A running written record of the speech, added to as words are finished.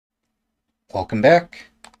Welcome back.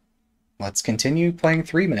 Let's continue playing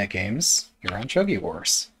 3-minute games here on Shogi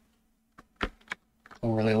Wars.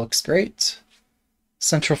 Overlay looks great.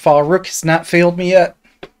 Central Fall Rook has not failed me yet.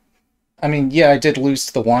 I mean, yeah, I did lose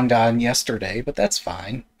to the Wandon yesterday, but that's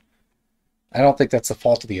fine. I don't think that's the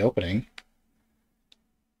fault of the opening.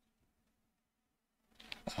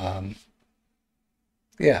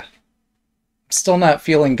 Yeah. I'm still not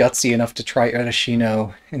feeling gutsy enough to try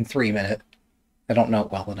Urashino in 3-minute. I don't know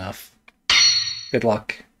it well enough. Good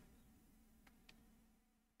luck.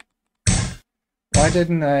 Why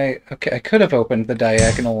didn't I... Okay, I could have opened the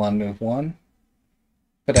diagonal on move 1,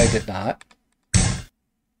 but I did not.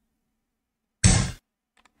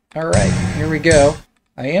 Alright, here we go.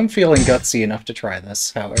 I am feeling gutsy enough to try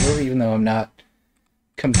this, however, even though I'm not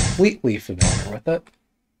completely familiar with it.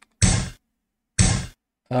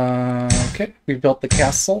 Okay, we built the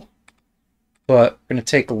castle, but we're going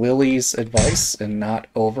to take Lily's advice and not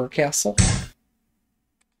over castle.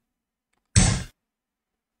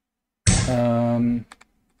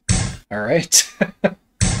 Alright.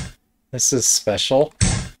 This is special.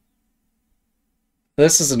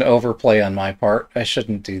 This is an overplay on my part. I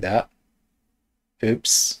shouldn't do that.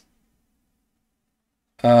 Oops.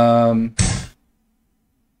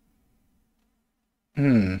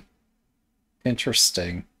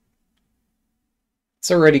 Interesting.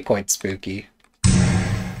 It's already quite spooky.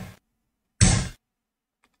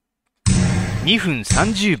 2分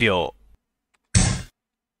30秒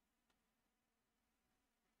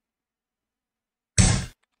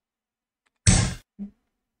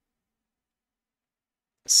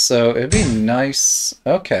So it'd be nice.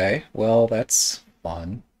 Okay, well that's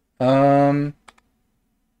fun.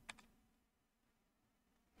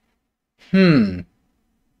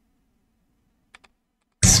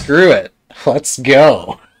 Screw it. Let's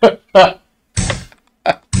go.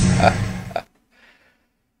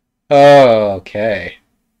 Okay.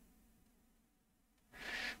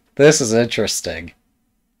 This is interesting.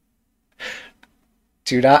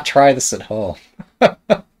 Do not try this at home.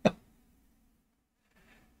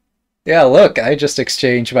 Yeah, look, I just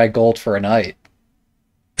exchanged my gold for a knight.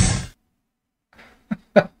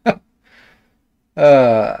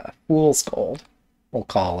 Fool's gold, we'll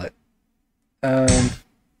call it.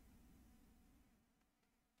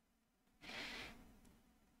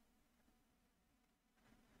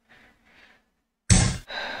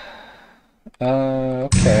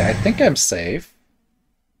 Okay, I think I'm safe.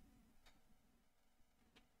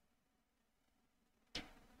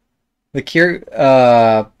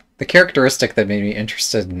 The characteristic that made me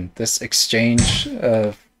interested in this exchange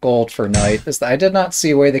of gold for knight is that I did not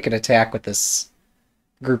see a way they could attack with this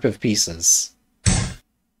group of pieces.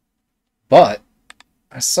 But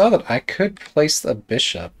I saw that I could place the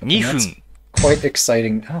bishop. 2 That's 分 quite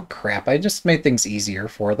exciting. Oh crap, I just made things easier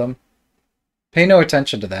for them. Pay no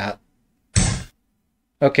attention to that.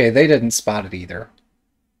 Okay, they didn't spot it either.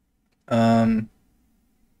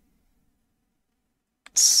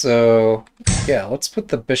 So, yeah, let's put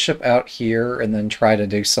the bishop out here and then try to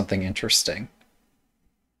do something interesting.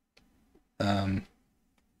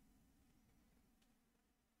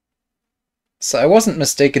 So I wasn't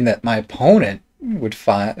mistaken that my opponent would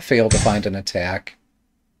fail to find an attack.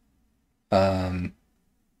 But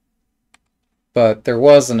there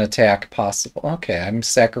was an attack possible. Okay, I'm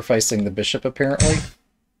sacrificing the bishop apparently.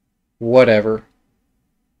 Whatever.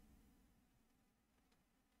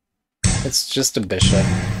 It's just a bishop.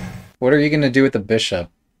 What are you going to do with the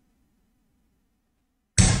bishop?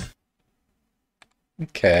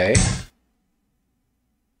 Okay.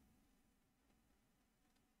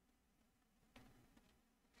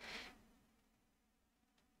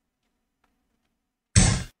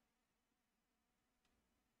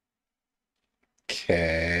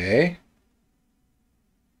 Okay.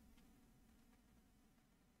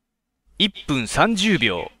 1分30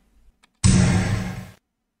秒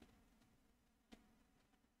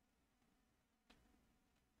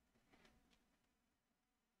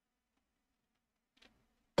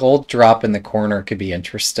Gold drop in the corner could be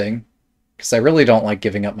interesting, because I really don't like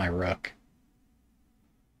giving up my rook.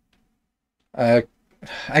 I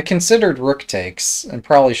considered rook takes, and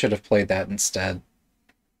probably should have played that instead.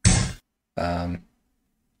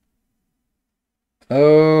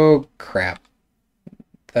 Oh, crap.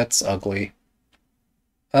 That's ugly.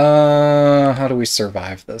 How do we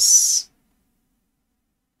survive this?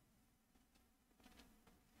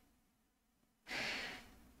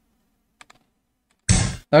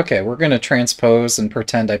 Okay, we're gonna transpose and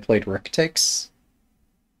pretend I played rook takes.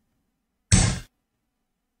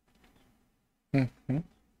 Okay,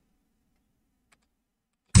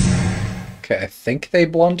 I think they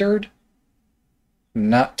blundered.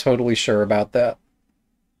 Not totally sure about that.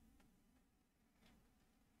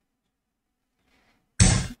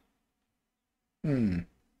 Hmm.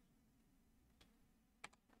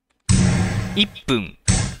 1分、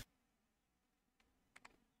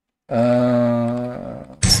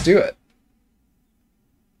 Let's do it.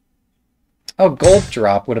 Oh, gold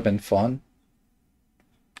drop would have been fun.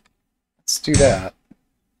 Let's do that.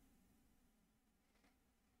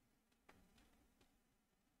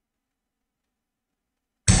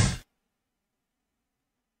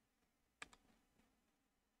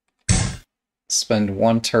 Spend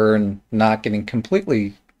one turn not getting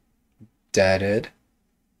completely deaded.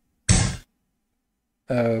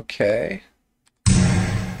 Okay.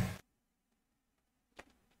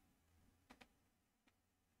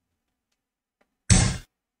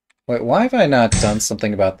 Wait, why have I not done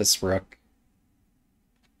something about this rook?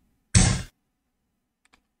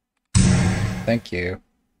 Thank you.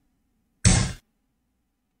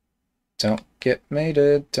 Don't get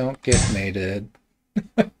mated, don't get mated.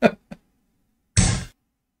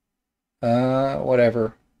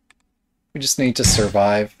 Whatever. We just need to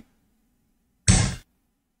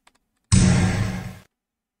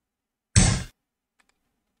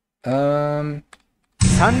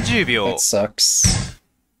survive.30秒 That sucks.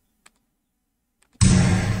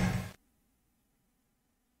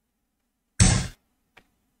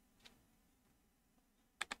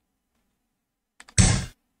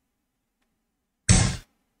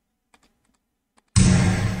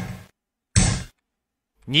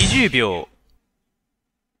 ,20 秒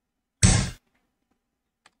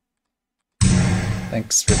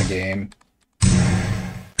Thanks for the game.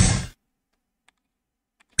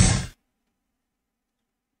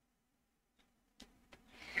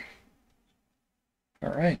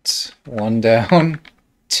 Alright, 1 down,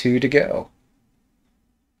 2 to go.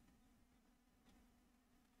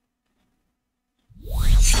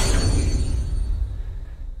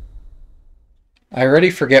 I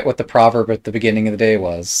already forget what the proverb at the beginning of the day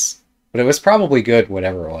was, but it was probably good,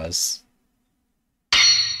 whatever it was.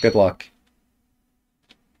 Good luck.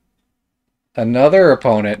 Another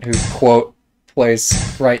opponent who, quote,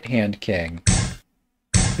 plays right-hand king.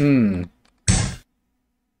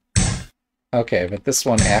 Okay, but this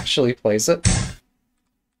one actually plays it?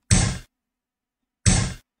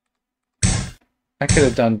 I could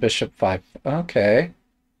have done bishop 5. Okay.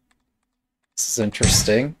 This is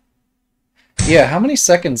interesting. Yeah, how many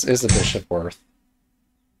seconds is a bishop worth?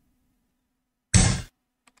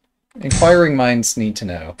 Inquiring minds need to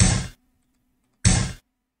know.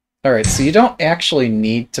 Alright, so you don't actually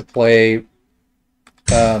need to play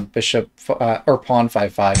bishop or pawn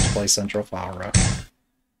 5-5 to play central file rook.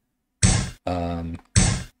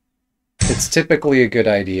 It's typically a good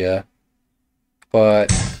idea,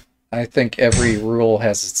 but I think every rule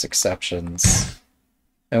has its exceptions.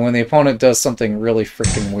 And when the opponent does something really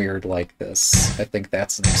freaking weird like this, I think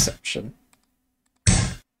that's an exception.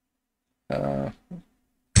 2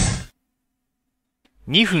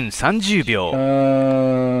分30秒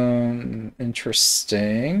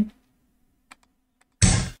Interesting.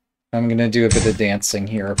 I'm gonna do a bit of dancing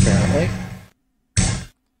here, apparently.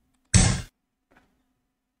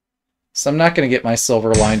 So I'm not gonna get my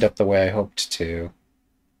silver lined up the way I hoped to.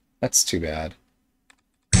 That's too bad.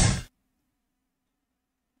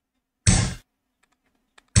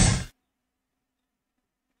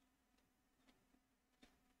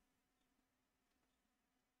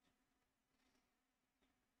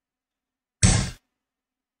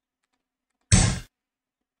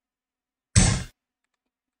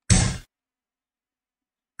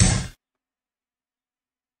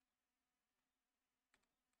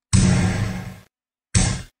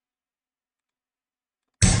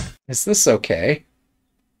 Is this okay?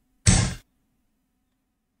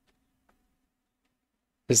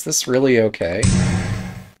 Is this really okay?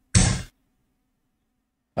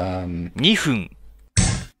 2分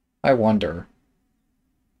I wonder.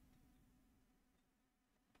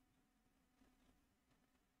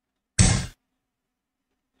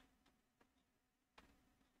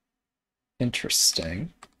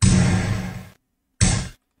 Interesting.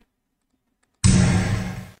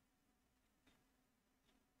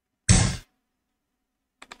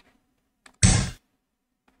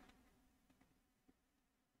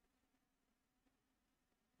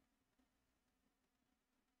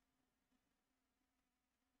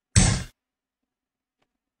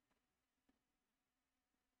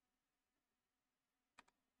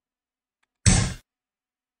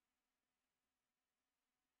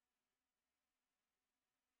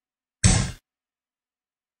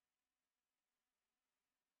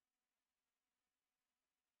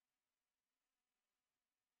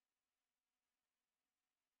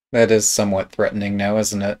 That is somewhat threatening now,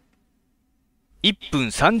 isn't it? 1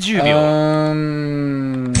分30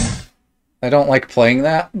秒。I don't like playing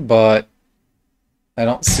that, but I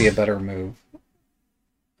don't see a better move.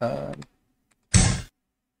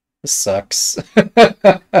 This sucks.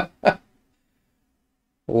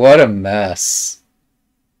 What a mess.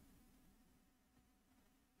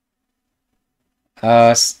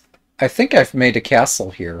 I think I've made a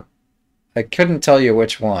castle here. I couldn't tell you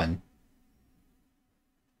which one.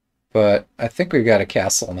 But I think we've got a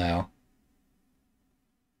castle now.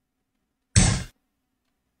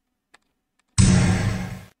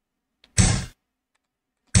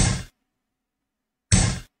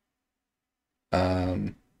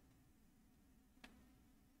 Um...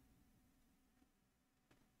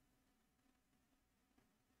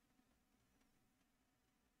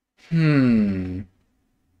 Hmm.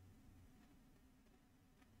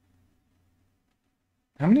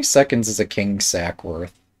 How many seconds is a king sack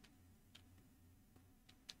worth?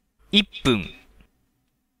 1分。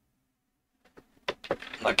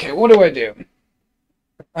Okay, what do I do?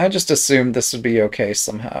 I just assumed this would be okay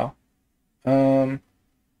somehow.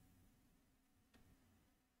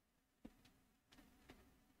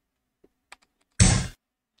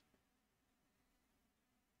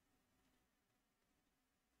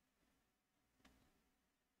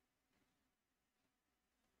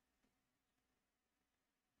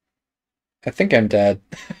 I think I'm dead.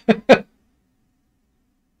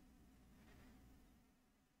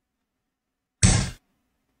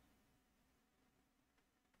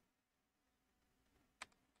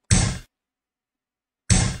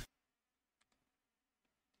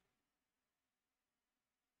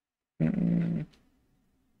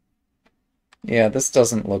 Yeah, this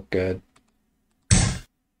doesn't look good.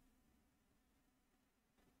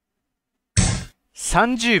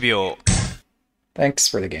 30秒。Thanks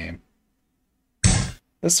for the game.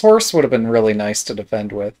 This horse would have been really nice to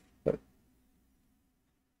defend with, but...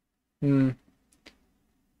 I mean,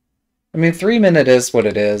 3-minute is what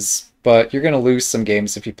it is, but you're gonna lose some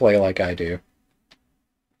games if you play like I do.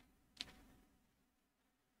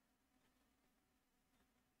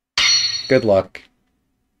 Good luck.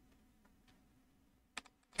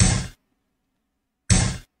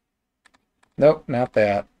 Nope, not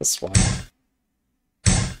that. This one.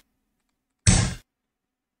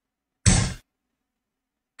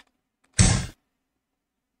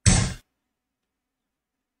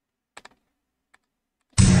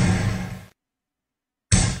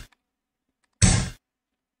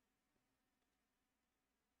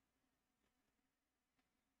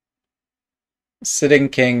 Sitting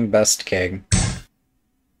king, best king.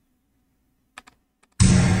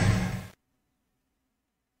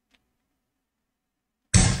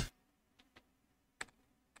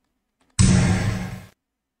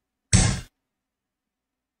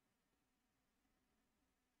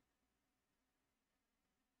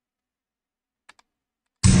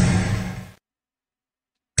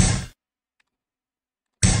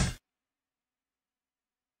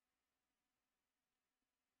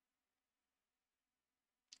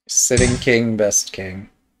 Sitting king, best king.2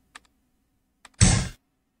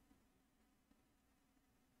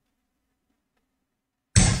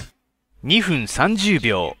分30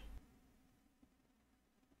秒。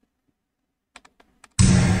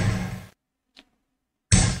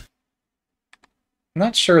I'm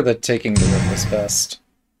not sure that taking the rook was best.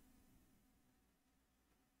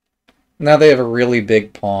 Now they have a really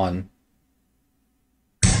big pawn.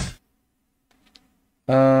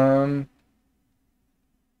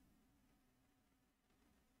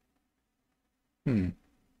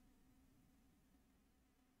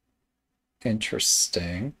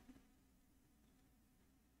 Interesting.2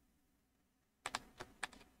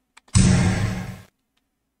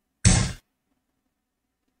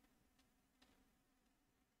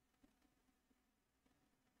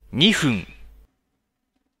分。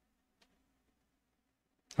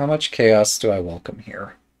How much chaos do I welcome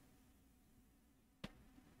here?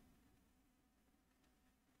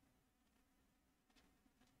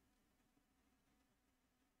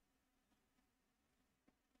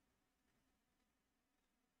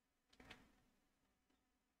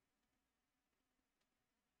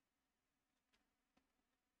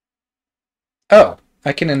 Oh,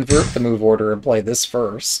 I can invert the move order and play this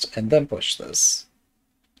first, and then push this.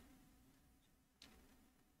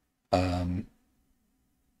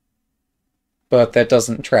 But that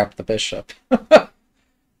doesn't trap the bishop.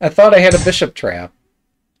 I thought I had a bishop trap.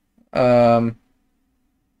 It's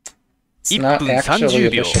not actually a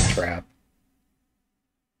bishop trap.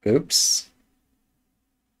 Oops.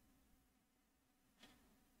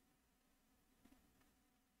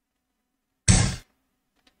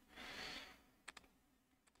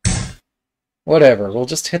 Whatever, we'll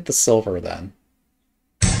just hit the silver then.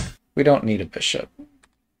 We don't need a bishop.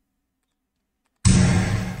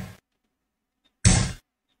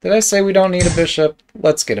 Did I say we don't need a bishop?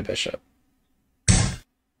 Let's get a bishop.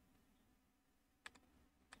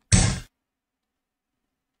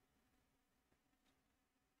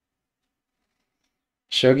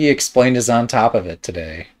 Shogi explained is on top of it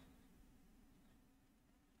today.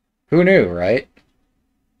 Who knew, right?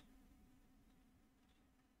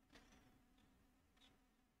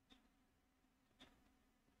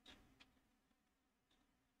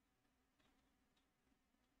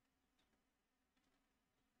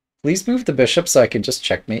 Please move the bishop so I can just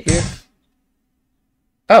checkmate you.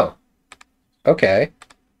 Oh. Okay.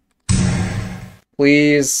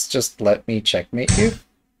 Please just let me checkmate you.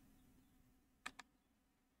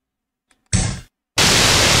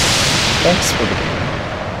 Thanks for the game.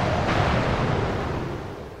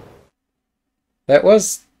 That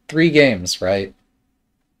was 3 games, right?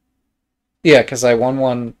 Yeah, because I won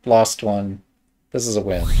one, lost one. This is a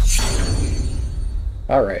win.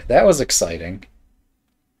 Alright, that was exciting.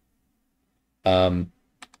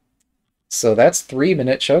 So that's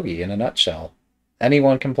 3-minute shogi in a nutshell.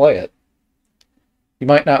 Anyone can play it. You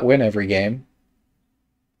might not win every game.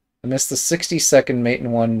 I missed the 60-second mate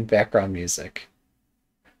in 1 background music.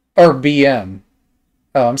 Or BM.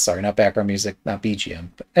 Oh, I'm sorry, not background music, not BGM.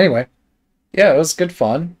 But anyway, yeah, it was good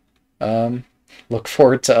fun. Look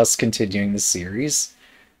forward to us continuing the series.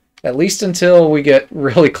 At least until we get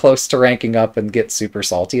really close to ranking up and get super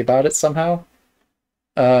salty about it somehow.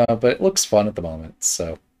 But it looks fun at the moment,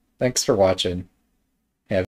 so thanks for watching.